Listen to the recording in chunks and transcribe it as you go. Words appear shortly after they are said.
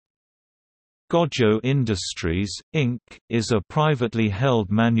Gojo Industries, Inc., is a privately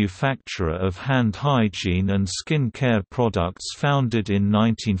held manufacturer of hand hygiene and skin care products founded in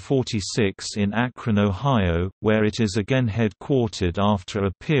 1946 in Akron, Ohio, where it is again headquartered after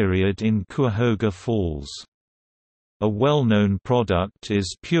a period in Cuyahoga Falls. A well-known product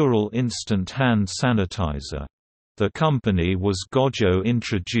is Purell Instant Hand Sanitizer. The company was Gojo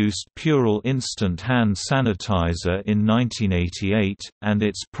introduced Purell Instant Hand Sanitizer in 1988, and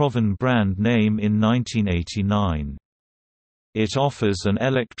its Proven brand name in 1989. It offers an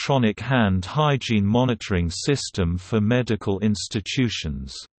electronic hand hygiene monitoring system for medical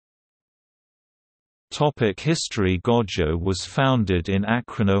institutions. History Gojo was founded in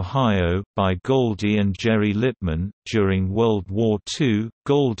Akron, Ohio, by Goldie and Jerry Lippman. During World War II,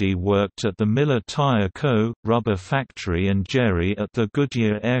 Goldie worked at the Miller Tire Co. rubber factory and Jerry at the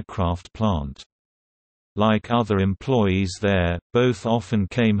Goodyear aircraft plant. Like other employees there, both often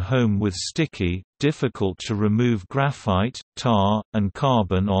came home with sticky, difficult-to-remove graphite, tar, and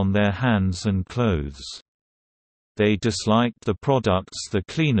carbon on their hands and clothes. They disliked the products the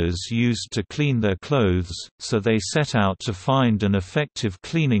cleaners used to clean their clothes, so they set out to find an effective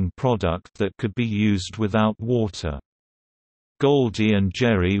cleaning product that could be used without water. Goldie and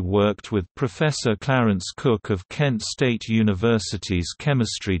Jerry worked with Professor Clarence Cook of Kent State University's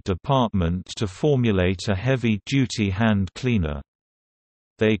chemistry department to formulate a heavy-duty hand cleaner.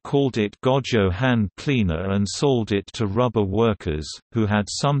 They called it Gojo Hand Cleaner and sold it to rubber workers, who had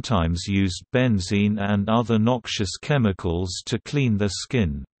sometimes used benzene and other noxious chemicals to clean their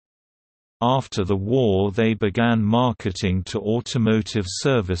skin. After the war they began marketing to automotive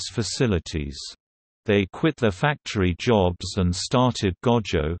service facilities. They quit their factory jobs and started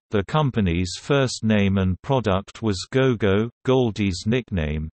Gojo. The company's first name and product was Gogo, Goldie's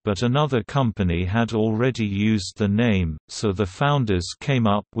nickname, but another company had already used the name, so the founders came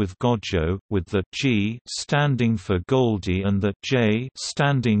up with Gojo, with the G standing for Goldie and the J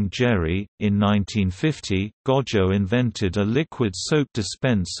standing Jerry. In 1950, Gojo invented a liquid soap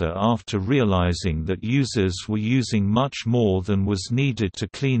dispenser after realizing that users were using much more than was needed to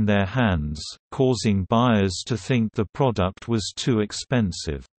clean their hands, causing buyers to think the product was too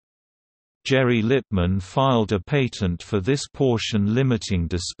expensive. Jerry Lippman filed a patent for this portion-limiting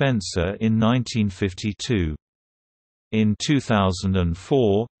dispenser in 1952. In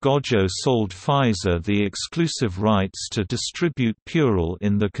 2004, Gojo sold Pfizer the exclusive rights to distribute Purell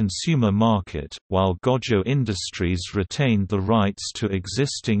in the consumer market, while Gojo Industries retained the rights to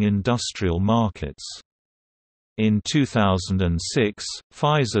existing industrial markets. In 2006,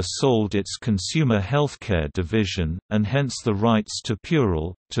 Pfizer sold its consumer healthcare division, and hence the rights to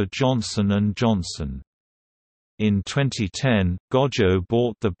Purell, to Johnson & Johnson. In 2010, Gojo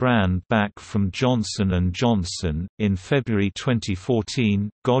bought the brand back from Johnson & Johnson. In February 2014,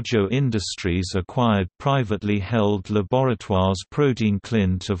 Gojo Industries acquired privately held Laboratoires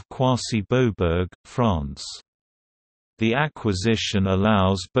Prodinclint of Croissy-Beaubourg, France. The acquisition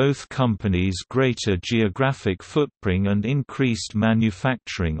allows both companies greater geographic footprint and increased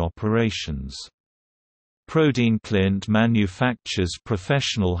manufacturing operations. Prodinclint manufactures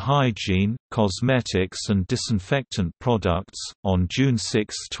professional hygiene, cosmetics, and disinfectant products. On June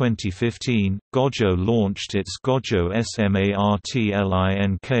 6, 2015, Gojo launched its Gojo SMARTLINK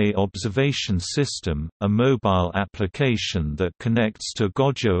observation system, a mobile application that connects to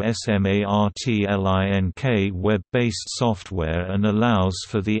Gojo SMARTLINK web-based software and allows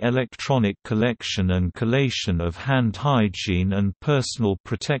for the electronic collection and collation of hand hygiene and personal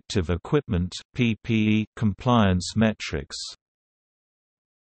protective equipment (PPE) compliance metrics.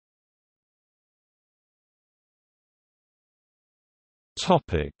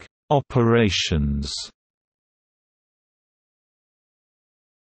 Topic: Operations.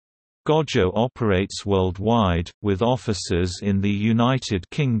 Gojo operates worldwide, with offices in the United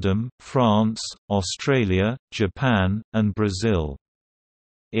Kingdom, France, Australia, Japan, and Brazil.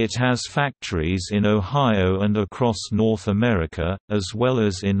 It has factories in Ohio and across North America, as well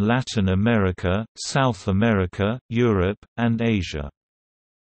as in Latin America, South America, Europe, and Asia.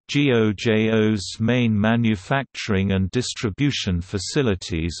 Gojo's main manufacturing and distribution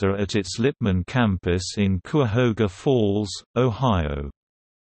facilities are at its Lippman campus in Cuyahoga Falls, Ohio.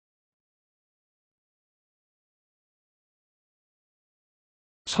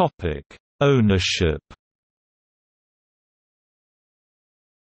 Ownership.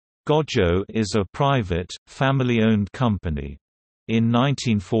 Gojo is a private, family-owned company. In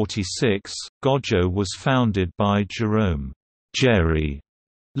 1946, Gojo was founded by Jerome Jerry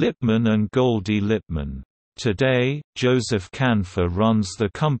Lippman and Goldie Lippman. Today, Joseph Canfer runs the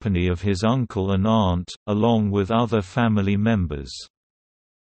company of his uncle and aunt, along with other family members.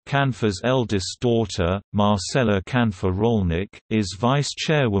 Canfor's eldest daughter, Marcela Canfor-Rolnick, is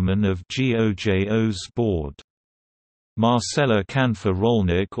vice-chairwoman of Gojo's board. Marcela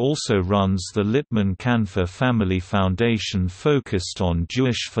Canfor-Rolnick also runs the Lippmann-Canfor Family Foundation focused on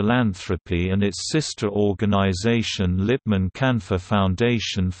Jewish philanthropy and its sister organization Lippmann-Canfor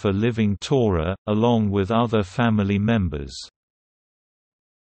Foundation for Living Torah, along with other family members.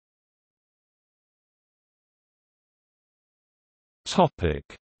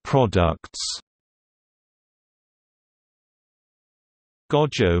 Products.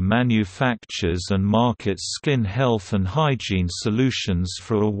 Gojo manufactures and markets skin health and hygiene solutions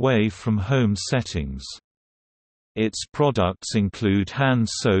for away-from-home settings. Its products include hand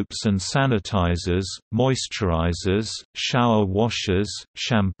soaps and sanitizers, moisturizers, shower washers,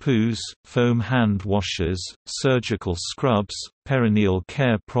 shampoos, foam hand washers, surgical scrubs, perineal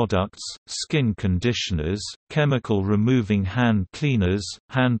care products, skin conditioners, chemical-removing hand cleaners,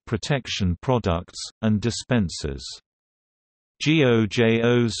 hand protection products, and dispensers.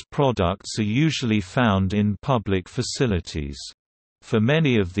 Gojo's products are usually found in public facilities. For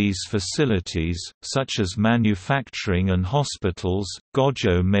many of these facilities, such as manufacturing and hospitals,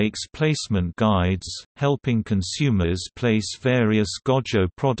 Gojo makes placement guides, helping consumers place various Gojo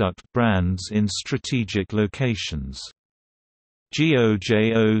product brands in strategic locations.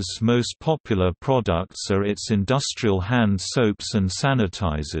 Gojo's most popular products are its industrial hand soaps and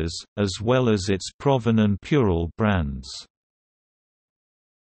sanitizers, as well as its Proven and Pural brands.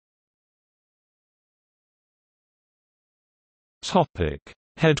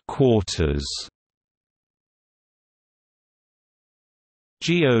 Headquarters.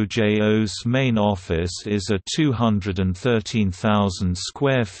 Gojo's main office is a 213,000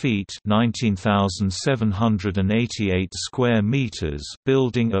 square feet (19,788 square meters)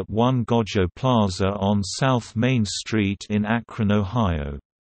 building at 1 Gojo Plaza on South Main Street in Akron, Ohio.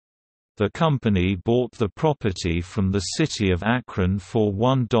 The company bought the property from the city of Akron for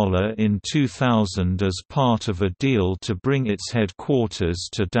 $1 in 2000 as part of a deal to bring its headquarters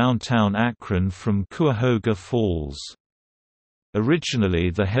to downtown Akron from Cuyahoga Falls. Originally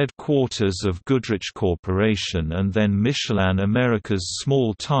the headquarters of Goodrich Corporation and then Michelin America's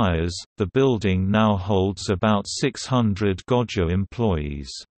Small Tires, the building now holds about 600 Gojo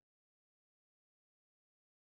employees.